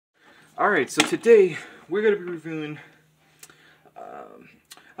Alright, so today we're going to be reviewing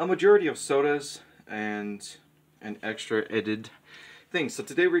a majority of sodas and an extra edited thing. So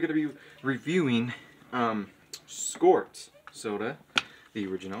today we're going to be reviewing Squirt soda, the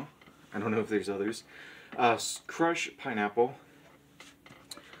original. I don't know if there's others. Crush Pineapple,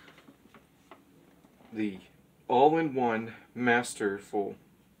 the all-in-one masterful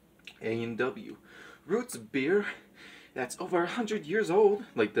A&W Roots beer that's over 100 years old.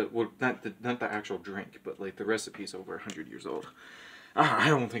 Like not the actual drink, but like the recipe's over 100 years old. I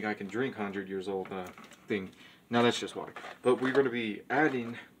don't think I can drink 100 years old thing. No, that's just water. But we're going to be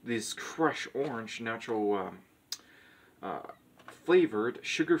adding this Crush Orange natural flavored,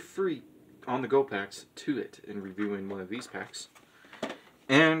 sugar-free on-the-go packs to it and reviewing one of these packs.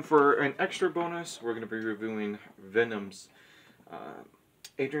 And for an extra bonus, we're going to be reviewing Venom's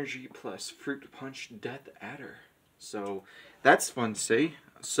Energy Plus Fruit Punch Death Adder. So that's fun to say.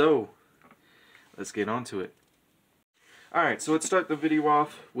 So let's get on to it. Alright, so let's start the video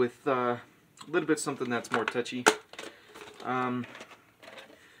off with a little bit something that's more touchy. Let's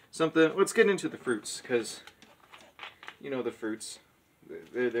get into the fruits, because you know the fruits.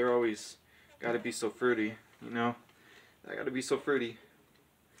 They're always gotta be so fruity, you know? They gotta be so fruity.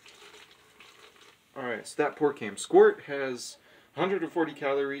 Alright, so that pour came. Squirt has 140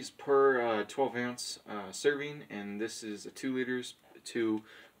 calories per 12 ounce serving, and this is a 2 liters, 2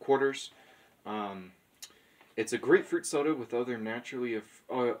 quarters. It's a grapefruit soda with other naturally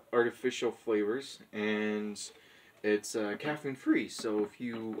artificial flavors, and it's caffeine free. So if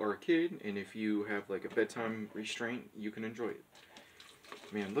you are a kid and if you have like a bedtime restraint, you can enjoy it.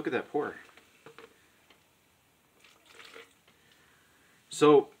 Man, look at that pour.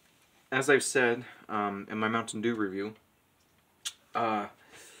 So, as I've said in my Mountain Dew review,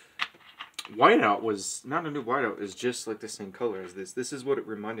 Whiteout was not a new Whiteout. It's just like the same color as this. This is what it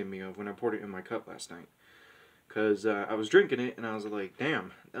reminded me of when I poured it in my cup last night. Because I was drinking it and I was like,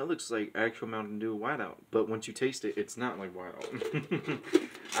 damn, that looks like actual Mountain Dew Whiteout. But once you taste it, it's not like Whiteout.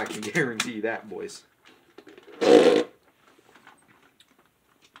 I can guarantee that, boys.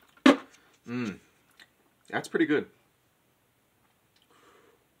 That's pretty good.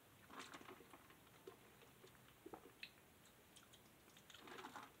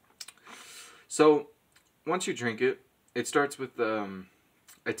 So, once you drink it, it starts with a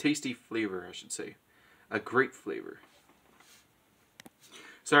tasty flavor, I should say. A grape flavor.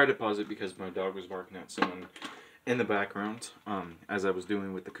 Sorry to pause it because my dog was barking at someone in the background, as I was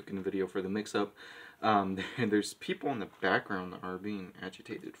doing with the cooking video for the mix-up. And there's people in the background that are being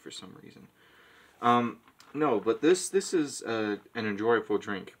agitated for some reason. No, but this is an enjoyable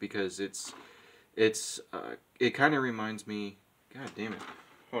drink because it kind of reminds me. God damn it!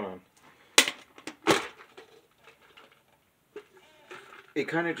 Hold on. It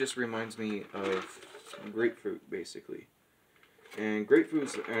kind of just reminds me of grapefruit, basically. And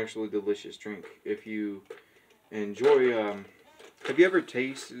grapefruit's actually a delicious drink. If you enjoy, have you ever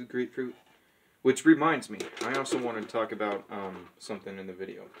tasted grapefruit? Which reminds me, I also wanted to talk about something in the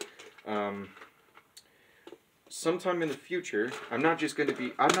video. Sometime in the future, I'm not just going to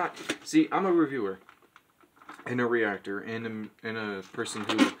be, I'm a reviewer and a reactor and a person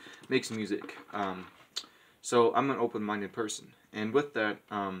who makes music. So I'm an open-minded person. And with that,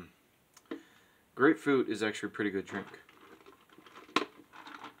 grapefruit is actually a pretty good drink.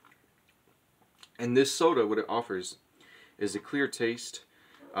 And this soda, what it offers, is a clear taste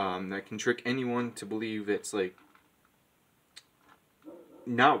that can trick anyone to believe it's like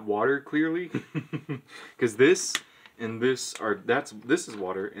not water clearly, because this and this is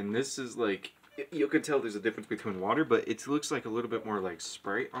water, and this is like you could tell there's a difference between water, but it looks like a little bit more like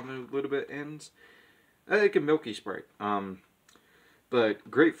Sprite on the little bit ends, like a milky Sprite.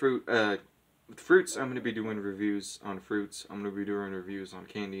 But grapefruit, fruits, I'm going to be doing reviews on fruits. I'm going to be doing reviews on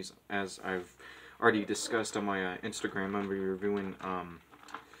candies, as I've already discussed on my Instagram. I'm going to be reviewing, I'm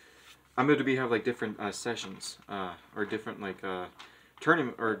going to have like different sessions, or different like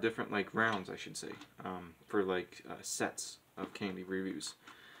tournament, or different like rounds, I should say, for like sets of candy reviews.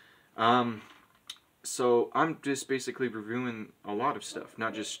 So I'm just basically reviewing a lot of stuff,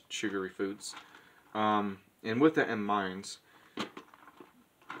 not just sugary foods. And with that in mind,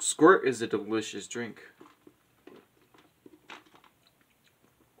 Squirt is a delicious drink.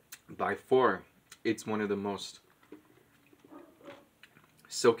 By far, it's one of the most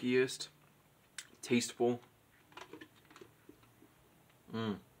silkiest, tasteful.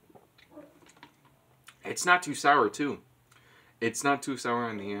 It's not too sour too. It's not too sour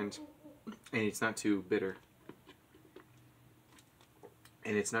in the end, and it's not too bitter,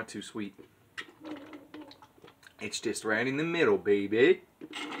 and it's not too sweet. It's just right in the middle, baby.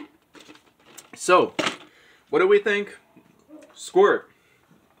 So, what do we think? Squirt.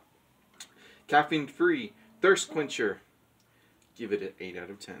 Caffeine free. Thirst quencher. Give it an 8 out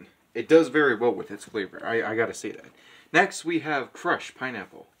of 10. It does very well with its flavor. I gotta say that. Next, we have Crush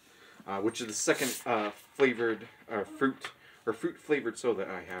Pineapple, which is the second flavored fruit flavored soda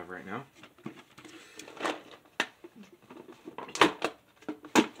I have right now.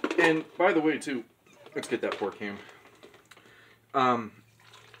 And by the way, too, let's get that poor cam.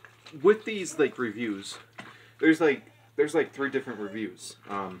 With these like reviews, there's like 3 different reviews.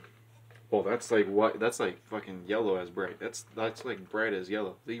 Well, that's like what? That's like fucking yellow as bright. That's like bright as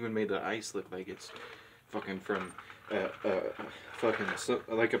yellow. They even made the ice look like it's fucking from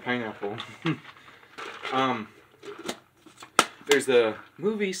like a pineapple. There's the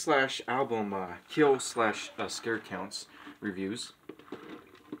movie / album kill / scare counts reviews.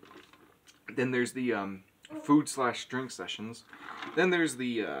 Then there's the food / drink sessions. Then there's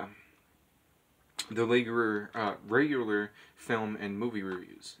the regular film and movie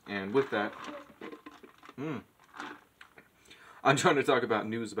reviews. And with that, I'm trying to talk about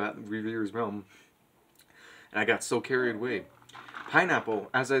news about reviewers' realm, and I got so carried away. Pineapple,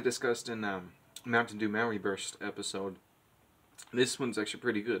 as I discussed in Mountain Dew Maui Burst episode, this one's actually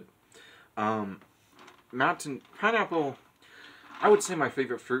pretty good. Pineapple, I would say my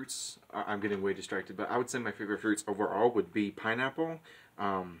favorite fruits, I'm getting way distracted, but I would say my favorite fruits overall would be pineapple,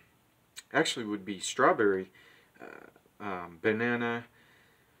 actually would be strawberry, banana,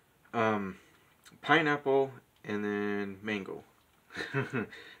 pineapple, and then mango.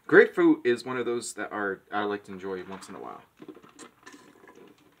 Grapefruit is one of those that I like to enjoy once in a while.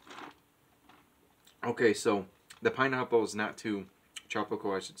 Okay, so the pineapple is not too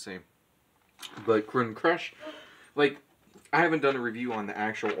tropical, I should say. But Crush, like, I haven't done a review on the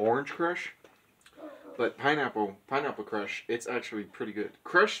actual orange Crush, but pineapple Crush, it's actually pretty good.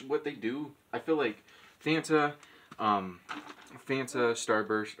 Crush, what they do, I feel like Fanta,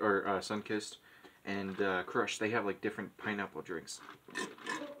 Starburst, or Sunkist, and Crush, they have like different pineapple drinks.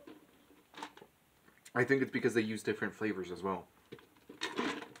 I think it's because they use different flavors as well.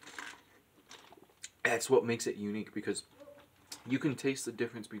 That's what makes it unique, because you can taste the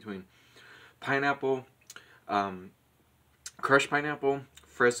difference between pineapple, crushed pineapple,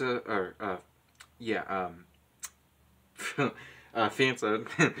 Fresa, or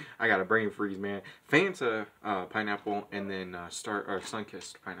Fanta. I got a brain freeze, man. Fanta pineapple, and then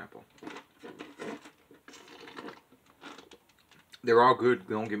Sunkist pineapple. They're all good.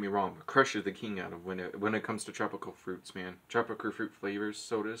 Don't get me wrong. But Crush is the king out of when it comes to tropical fruits, man. Tropical fruit flavors,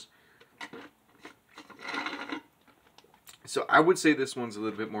 sodas. So I would say this one's a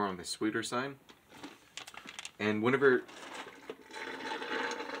little bit more on the sweeter side. And whenever...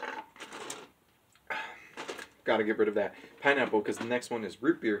 Gotta get rid of that pineapple, because the next one is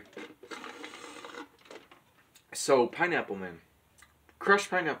root beer. So pineapple, man. Crushed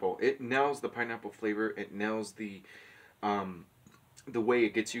pineapple. It nails the pineapple flavor. It nails the way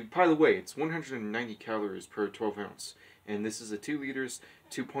it gets you. By the way, it's 190 calories per 12 ounce. And this is a 2 liters,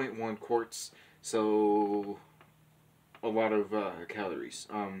 2.1 quarts. So... a lot of calories.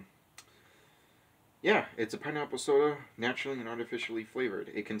 Yeah, it's a pineapple soda, naturally and artificially flavored.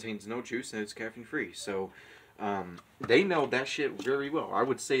 It contains no juice and it's caffeine free. So they nailed that shit very well. I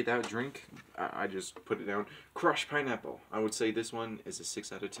would say that drink, I just put it down. Crushed pineapple. I would say this one is a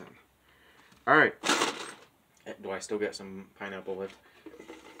 6 out of 10. Alright. Do I still get some pineapple left?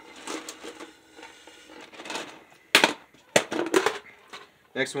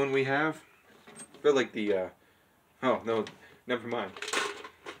 Next one we have, I feel like the, oh, no, never mind.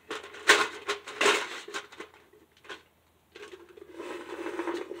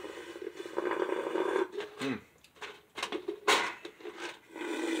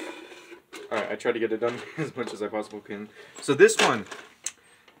 Alright, I try to get it done as much as I possibly can. So this one,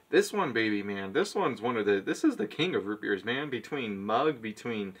 baby, man, this one's this is the king of root beers, man. Between Mug,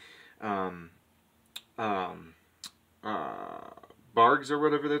 between, Bargs or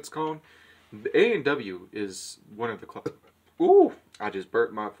whatever that's called. A&W is one of the clubs. Ooh, I just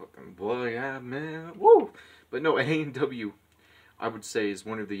burnt my fucking boy, yeah, man. Woo! But no, A&W, I would say, is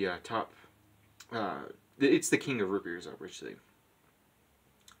one of the top. It's the king of root beers, I would say.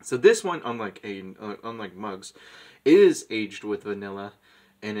 So this one, unlike Mugs, is aged with vanilla,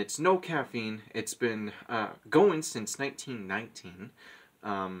 and it's no caffeine. It's been going since 1919,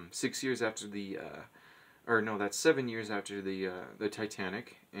 6 years after the. Or no, that's 7 years after the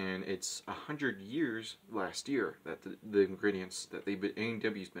Titanic, and it's 100 years last year that the ingredients that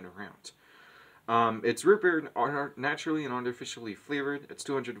A&W's been around. It's root beer, naturally and artificially flavored. It's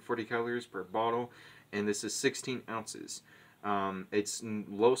 240 calories per bottle, and this is 16 ounces. It's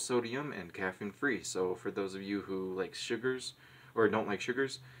low sodium and caffeine free. So for those of you who like sugars or don't like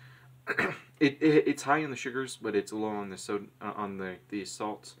sugars, it's high in the sugars, but it's low on the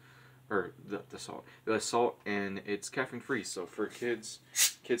salt, or the salt, and it's caffeine free. So for kids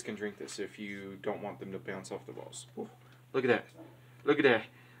can drink this if you don't want them to bounce off the walls. Ooh, look at that! Look at that!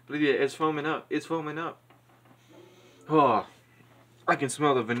 Look at it! It's foaming up! It's foaming up! Oh, I can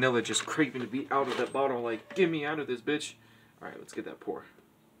smell the vanilla just craving to be out of that bottle. Like, get me out of this, bitch! All right, let's get that pour.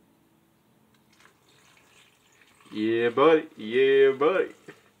 Yeah, buddy. Yeah, buddy.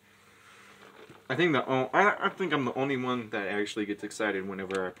 I think I think I'm the only one that actually gets excited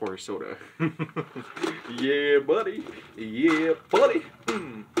whenever I pour soda. Yeah, buddy. Yeah, buddy.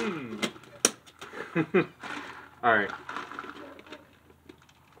 All right.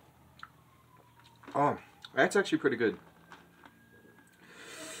 Oh, that's actually pretty good.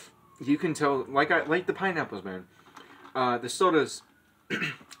 You can tell, like the pineapples, man. The sodas,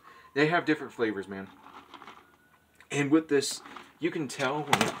 they have different flavors, man. And with this, you can tell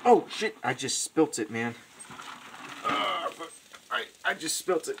when... Oh, shit! I just spilt it, man. I just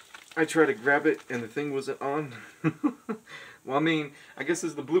spilt it. I tried to grab it, and the thing wasn't on. Well, I mean, I guess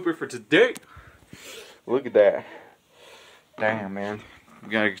this is the blooper for today. Look at that. Damn, man. We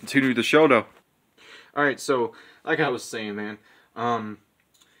gotta continue the show, though. Alright, so, like I was saying, man.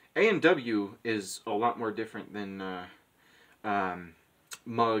 A&W is a lot more different than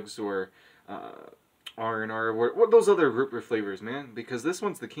Mugs or R&R, what those other root beer flavors, man. Because this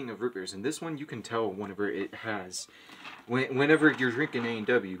one's the king of root beers, and this one you can tell whenever it has, whenever you're drinking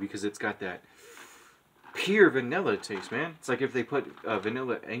A&W, because it's got that pure vanilla taste, man. It's like if they put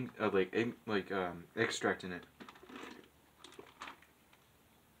vanilla extract in it.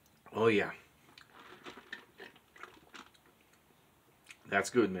 Oh yeah, that's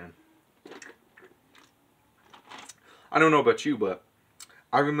good, man. I don't know about you, but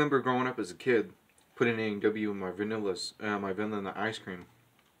I remember growing up as a kid, putting A&W in my vanilla ice cream,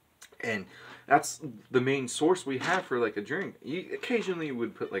 and that's the main source we have for like a drink. You occasionally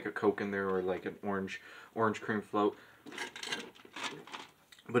would put like a Coke in there or like an orange cream float,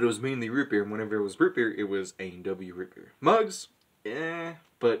 but it was mainly root beer. And whenever it was root beer, it was A&W root beer. Mugs, yeah,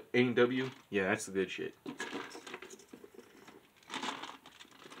 but A&W, yeah, that's the good shit.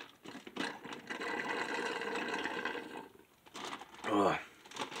 Ugh.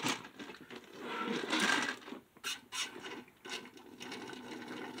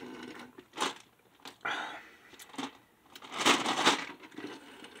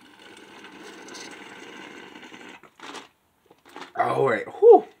 All right.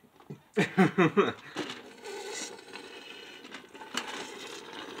 Whew.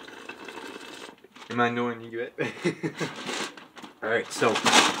 Am I knowing you yet? All right. So,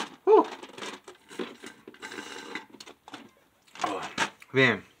 whew. Oh,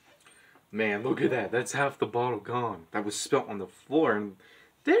 man, look at that. That's half the bottle gone. That was spilt on the floor, and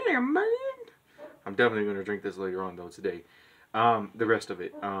damn, man. I'm definitely gonna drink this later on though today. The rest of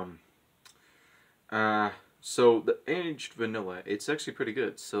it. So the aged vanilla, it's actually pretty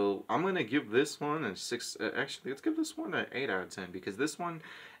good. So I'm gonna give this one a 6. Actually, let's give this one an 8 out of 10, because this one,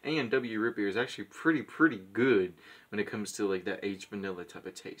 A&W root beer, is actually pretty good when it comes to like that aged vanilla type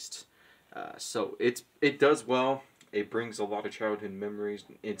of taste. So it does well. It brings a lot of childhood memories.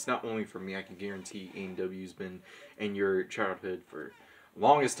 It's not only for me. I can guarantee A&W's been in your childhood for the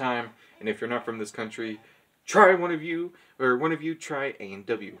longest time. And if you're not from this country, try one of you try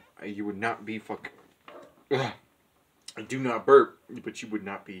A&W. You would not be fucking. I do not burp, but you would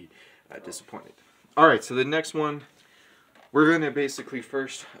not be disappointed. Alright, so the next one, we're going to basically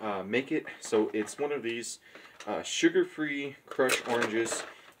first make it. So it's one of these sugar-free crushed oranges.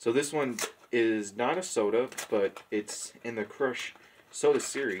 So this one is not a soda, but it's in the Crush soda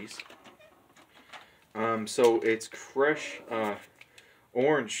series. So it's Crush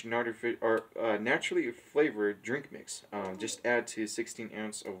orange naturally flavored drink mix. Just add to 16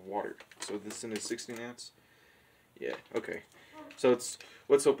 ounce of water. So this one is 16 ounce. Yeah, okay. So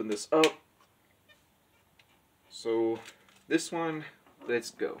let's open this up. So this one, let's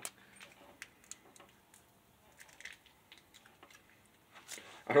go.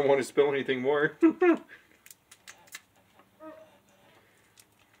 I don't want to spill anything more.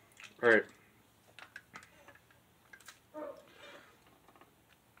 Alright.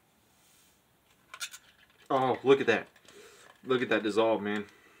 Oh, look at that. Look at that dissolve, man.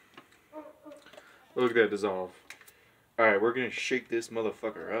 Look at that dissolve. Alright, we're going to shake this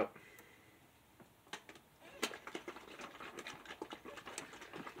motherfucker up.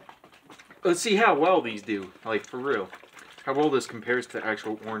 Let's see how well these do. Like, for real. How well this compares to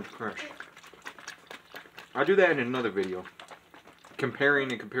actual orange crush. I'll do that in another video.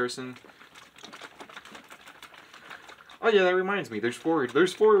 comparing and comparison. Oh yeah, that reminds me. There's four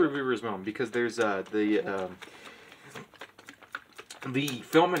reviewers, Mom, because there's the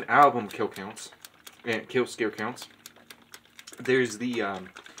film and album kill counts and kill scare counts. There's the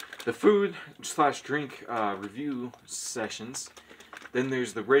food / drink review sessions. Then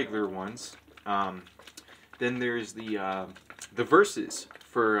there's the regular ones. Then there's the verses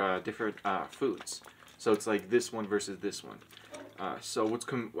for different foods. So it's like this one versus this one. So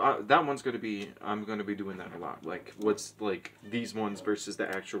that one's gonna be, I'm gonna be doing that a lot. Like what's like these ones versus the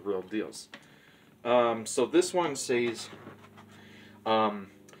actual real deals. So this one says,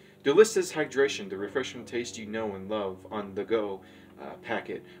 delicious hydration, the refreshing taste you know and love on the go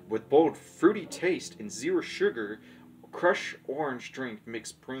packet with bold fruity taste and 0 sugar. Crush orange drink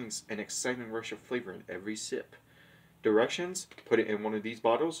mix brings an exciting rush of flavor in every sip. Directions: put it in one of these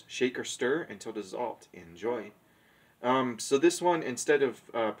bottles, shake or stir until dissolved. Enjoy. So this one, instead of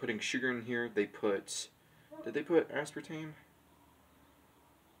putting sugar in here, they put... Did they put aspartame?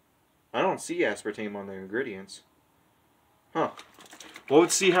 I don't see aspartame on the ingredients. Huh. Well,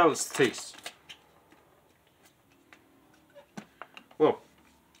 let's see how this tastes. Whoa.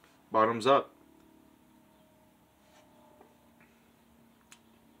 Bottoms up.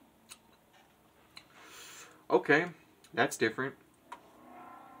 Okay, that's different.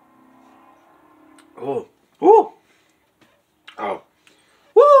 Oh. Oh. Oh.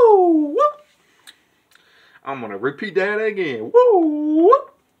 Woo! Woo! I'm gonna repeat that again. Woo! Woo!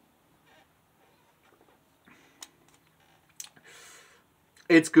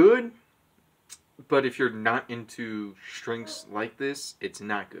 It's good, but if you're not into drinks like this, it's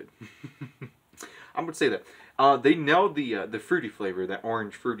not good. I'm gonna say that. They nailed the fruity flavor, that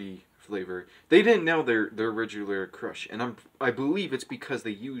orange fruity flavor. They didn't nail their regular crush, and I believe it's because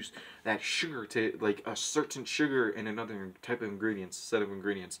they used that sugar to, like, a certain sugar in another type of set of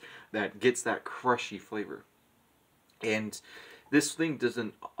ingredients that gets that crushy flavor. And this thing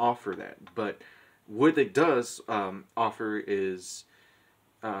doesn't offer that, but what it does offer is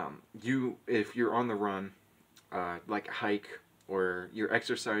if you're on the run, like a hike, or you're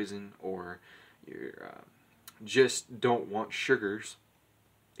exercising, or you're just don't want sugars,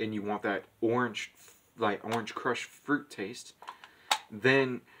 and you want that orange crush fruit taste,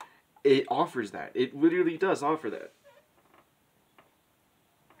 then it offers that. It literally does offer that.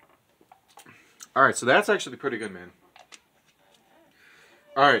 Alright, so that's actually pretty good, man.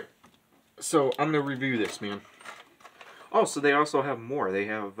 Alright, so I'm going to review this, man. Oh, so they also have more. They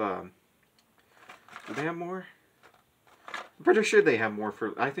have, do they have more? I'm pretty sure they have more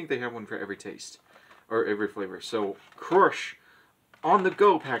I think they have one for every taste, or every flavor. So, Crush on the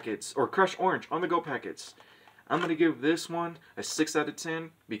go packets, or Crush Orange on the go packets. I'm going to give this one a 6 out of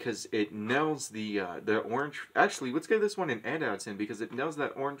 10 because it nails the orange. Actually, let's give this one an 8 out of 10 because it nails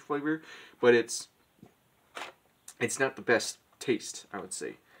that orange flavor, but it's not the best taste, I would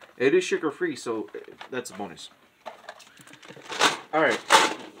say. It is sugar free, so that's a bonus. Alright.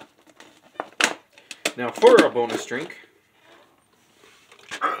 Now for our bonus drink,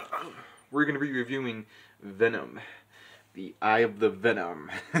 we're going to be reviewing Venom. The Eye of the Venom.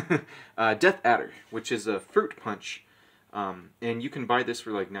 Death Adder, which is a fruit punch. And you can buy this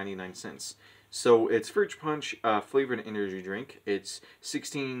for like 99 cents. So it's fruit punch flavored energy drink. It's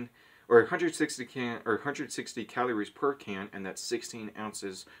 160 calories per can, and that's 16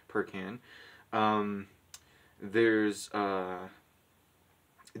 ounces per can.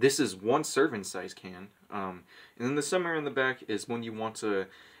 This is 1 serving size can. And then the summary on the back is when you want to,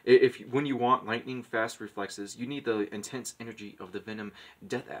 when you want lightning fast reflexes, you need the intense energy of the Venom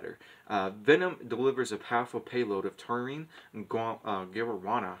Death Adder. Venom delivers a powerful payload of taurine,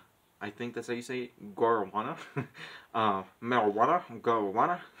 guarana, I think that's how you say it, guarana,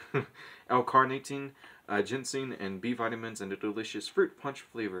 guarana, L-carnitine, ginseng, and B vitamins, and a delicious fruit punch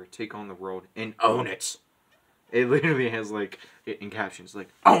flavor. Take on the world and own it. It literally has, like, in captions, like,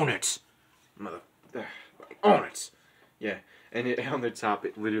 own it! Own it! Yeah, and on the top,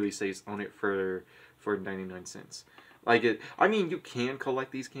 it literally says, own it for 99 cents. Like, I mean, you can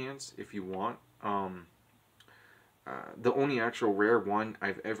collect these cans if you want. The only actual rare one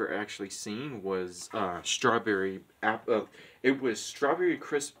I've ever actually seen was strawberry apple. It was strawberry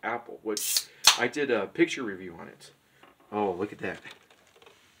crisp apple, which I did a picture review on it. Oh, look at that.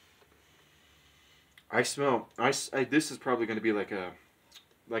 I smell. This is probably going to be like a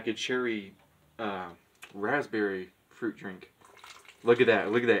cherry raspberry fruit drink. Look at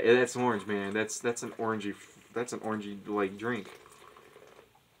that. Look at that. That's orange, man. That's an orangey like drink.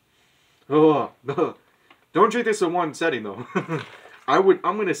 Oh, don't drink this in one setting though. I'm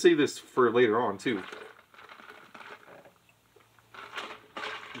gonna save this for later on too.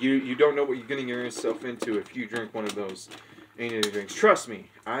 You don't know what you're getting yourself into if you drink one of those energy drinks. Trust me,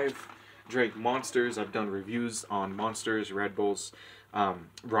 I've drank Monsters. I've done reviews on Monsters, Red Bulls,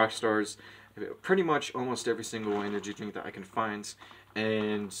 Rockstars, pretty much almost every single energy drink that I can find.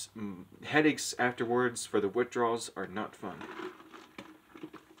 And headaches afterwards for the withdrawals are not fun.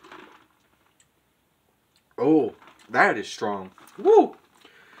 Oh, that is strong. Woo!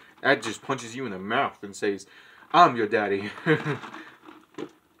 That just punches you in the mouth and says, I'm your daddy.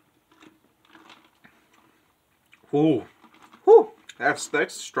 Woo. Woo.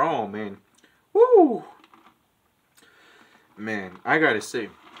 That's strong, man. Woo. Man, I gotta say,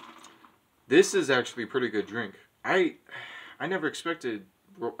 this is actually a pretty good drink. I never expected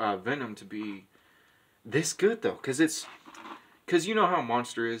Venom to be this good though, because you know how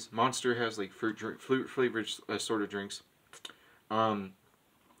Monster is. Monster has like fruit flavored sort of drinks.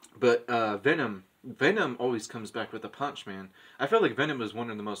 But Venom always comes back with a punch, man. I feel like Venom is one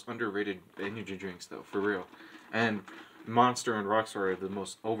of the most underrated energy drinks though, for real. And Monster and Rockstar are the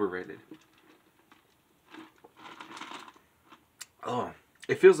most overrated. Oh,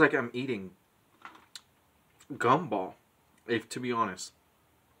 it feels like I'm eating gumball, to be honest.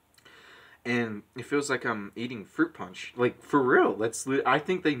 And it feels like I'm eating fruit punch. Like, for real. I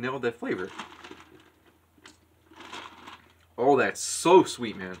think they nailed that flavor. Oh, that's so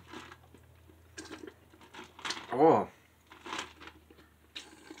sweet, man. Oh.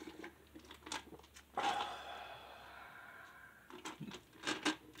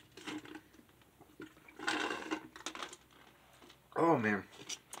 Oh, man.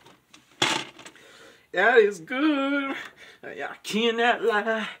 That is good. I cannot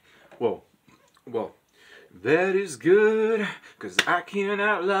lie. Whoa. Well, that is good, 'cause I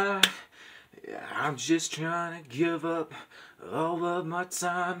cannot lie. I'm just trying to give up all of my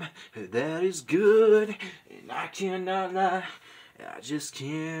time. That is good, and I cannot lie. I just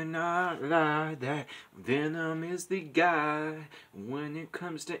cannot lie that Venom is the guy when it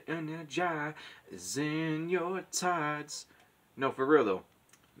comes to energizing your tides. No, for real though,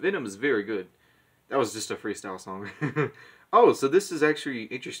 Venom is very good. That was just a freestyle song. Oh, so this is actually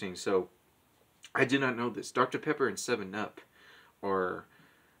interesting. So, I did not know this. Dr. Pepper and 7-Up are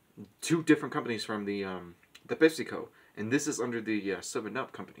two different companies from the PepsiCo, and this is under the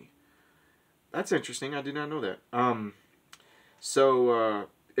 7-Up company. That's interesting. I did not know that. So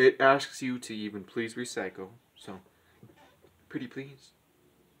it asks you to even please recycle. So, pretty please.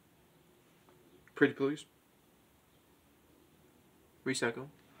 Pretty please. Recycle.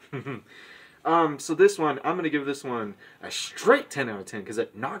 So this one, I'm going to give this one a straight 10 out of 10 because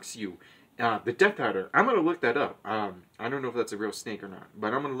it knocks you. The Death Adder, I'm going to look that up. I don't know if that's a real snake or not,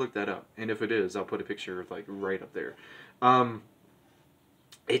 but I'm going to look that up. And if it is, I'll put a picture of like right up there.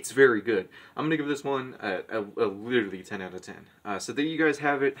 It's very good. I'm going to give this one a literally 10 out of 10. So there you guys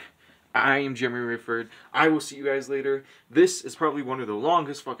have it. I am Jeremyray Retherford. I will see you guys later. This is probably one of the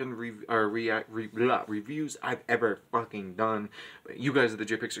longest fucking reviews I've ever fucking done. But you guys are the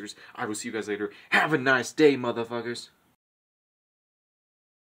JRayPicsers. I will see you guys later. Have a nice day, motherfuckers.